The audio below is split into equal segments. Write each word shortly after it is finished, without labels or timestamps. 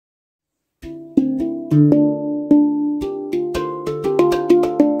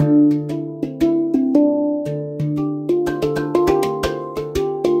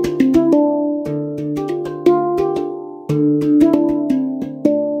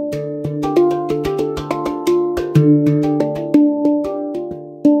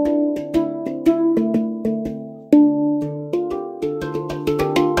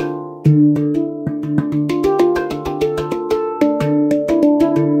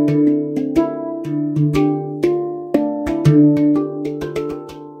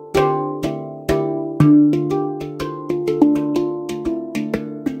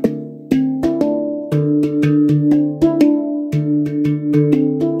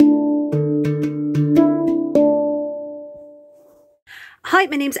Hi,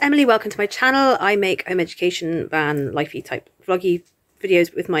 my name's Emily. Welcome to my channel. I make home education, van, lifey type vloggy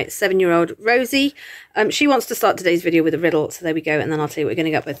videos with my 7-year-old Rosie. She wants to start today's video with a riddle, so there we go, and then I'll tell you what we're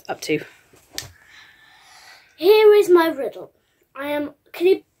going to get up to. Here is my riddle. Can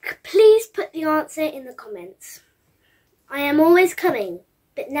you please put the answer in the comments? I am always coming,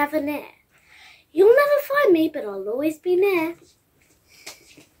 but never near. You'll never find me, but I'll always be near.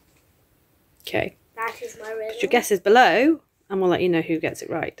 Okay. That is my riddle. Put your guesses below, and we'll let you know who gets it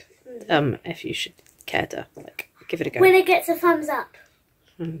right. If you should care to give it a go. Winner gets a thumbs up.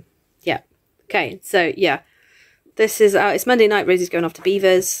 Yeah. Okay. So yeah, this is it's Monday night. Rosie's going off to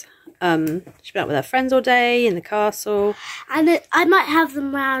Beavers. She's been out with her friends all day in the castle, and I might have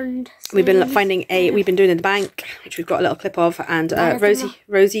them round soon. We've been we've been doing in the bank, which we've got a little clip of, and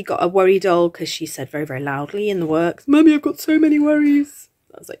Rosie got a worry doll because she said very, very loudly in the works, "Mummy, I've got so many worries."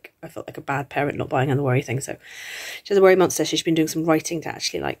 I felt like a bad parent not buying on the worry thing. So she has a worry monster. She's been doing some writing to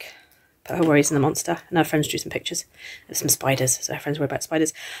actually put her worries in the monster, and her friends drew some pictures of some spiders, so her friends worry about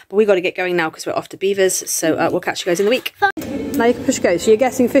spiders. But we got to get going now because we're off to Beavers, so we'll catch you guys in the week. Now you can push go. So you're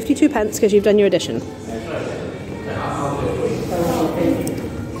guessing 52 pence because you've done your addition.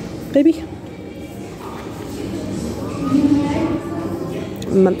 Baby.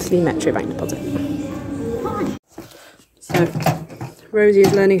 Monthly Metro Bank deposit. So Rosie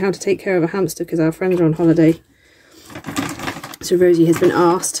is learning how to take care of a hamster because our friends are on holiday. So Rosie has been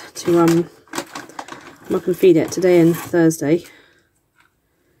asked to come up and feed it today and Thursday.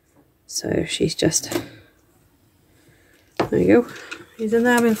 So she's just... There you go. He's in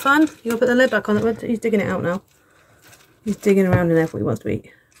there having fun. You'll put the lid back on it. He's digging it out now. He's digging around in there for what he wants to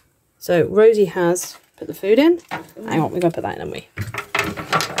eat. So Rosie has put the food in. Hang on, we're going to put that in, haven't we?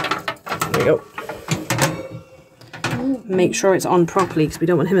 There we go. Make sure it's on properly because we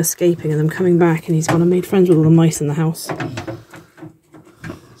don't want him escaping and them coming back and he's gone and made friends with all the mice in the house.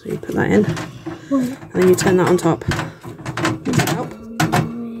 So you put that in. And then you turn that on top.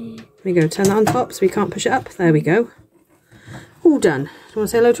 There we go, turn that on top so we can't push it up. There we go. All done. Do you want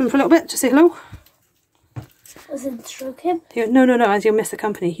to say hello to him for a little bit? Just say hello. As in stroke him? No, as you'll miss the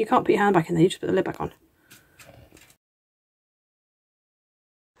company. You can't put your hand back in there, you just put the lid back on.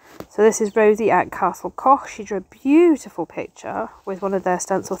 So this is Rosie at Castle Coch. She drew a beautiful picture with one of their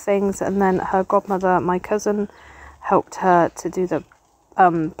stencil things, and then her godmother, my cousin, helped her to do the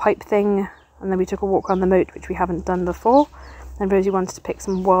pipe thing, and then we took a walk around the moat, which we haven't done before. And Rosie wanted to pick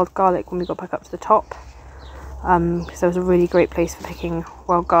some wild garlic when we got back up to the top. Because there was a really great place for picking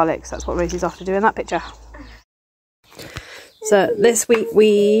wild garlic, so that's what Rosie's after doing in that picture. So this week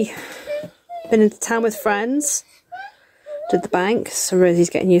we been into town with friends, did the bank, so Rosie's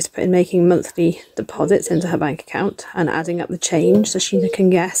getting used to making monthly deposits into her bank account and adding up the change so she can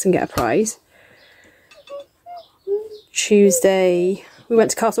guess and get a prize. Tuesday we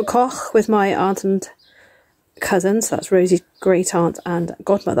went to Castle Coch with my aunt and cousin, so that's Rosie's great aunt and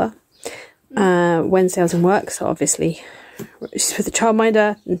godmother. Wednesday I was in work, so obviously she's with the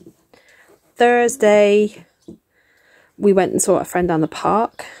childminder. Thursday we went and saw a friend down the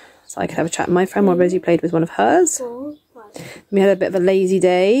park so I could have a chat with my friend while Rosie played with one of hers. We had a bit of a lazy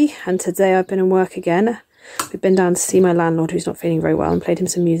day, and today I've been in work again. We've been down to see my landlord who's not feeling very well and played him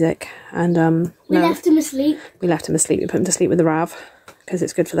some music, and we left him asleep. We put him to sleep with the Rav because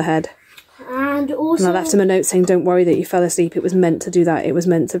it's good for the head. And also, I left him a note saying, "Don't worry that you fell asleep. It was meant to do that. It was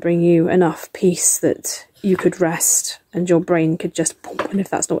meant to bring you enough peace that you could rest and your brain could just, and if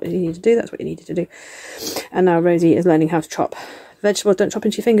that's not what you needed to do, that's what you needed to do." And now Rosie is learning how to chop vegetables. Don't chop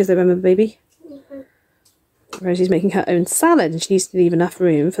into your fingers though, remember, baby. Rosie's making her own salad, and she needs to leave enough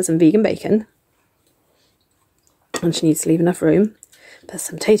room for some vegan bacon, and she needs to leave enough room for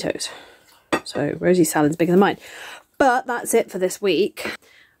some potatoes. So Rosie's salad's bigger than mine. But that's it for this week.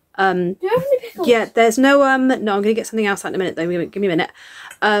 do you have any pickles? Yeah, there's no no, I'm gonna get something else out in a minute though. Give me a minute.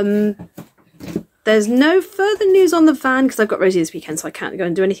 There's no further news on the van because I've got Rosie this weekend, so I can't go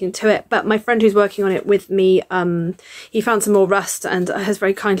and do anything to it. But my friend who's working on it with me, he found some more rust and has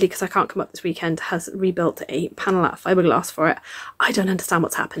very kindly, because I can't come up this weekend, has rebuilt a panel out of fiberglass for it. I don't understand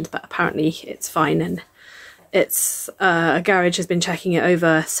what's happened, but apparently it's fine, and it's a garage has been checking it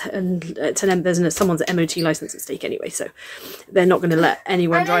over, and there's someone's MOT license at stake anyway, so they're not going to let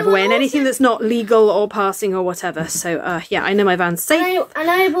anyone drive away in anything that's not legal or passing or whatever. So yeah, I know my van's safe.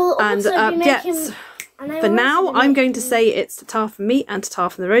 For now, I'm going to say it's ta-ta from me and ta-ta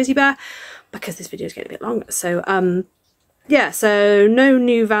from the Rosie Bear, because this video is getting a bit longer. So yeah, so no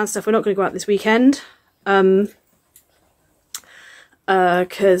new van stuff. We're not going to go out this weekend.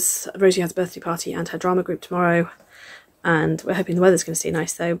 Because Rosie has a birthday party and her drama group tomorrow, and we're hoping the weather's going to stay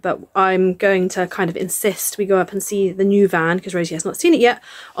nice though. But I'm going to kind of insist we go up and see the new van, because Rosie has not seen it yet,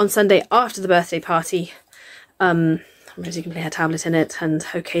 on Sunday after the birthday party. Rosie can play her tablet in it and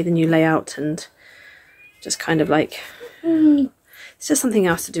okay the new layout, and just kind of like it's just something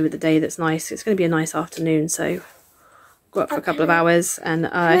else to do with the day that's nice. It's going to be a nice afternoon, so go up for a couple of hours, and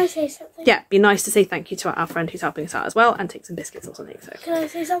Can I say something? yeah, be nice to say thank you to our friend who's helping us out as well, and take some biscuits or something. So Can I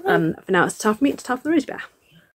say something? for now it's time for me, it's time for the Rosie Bear.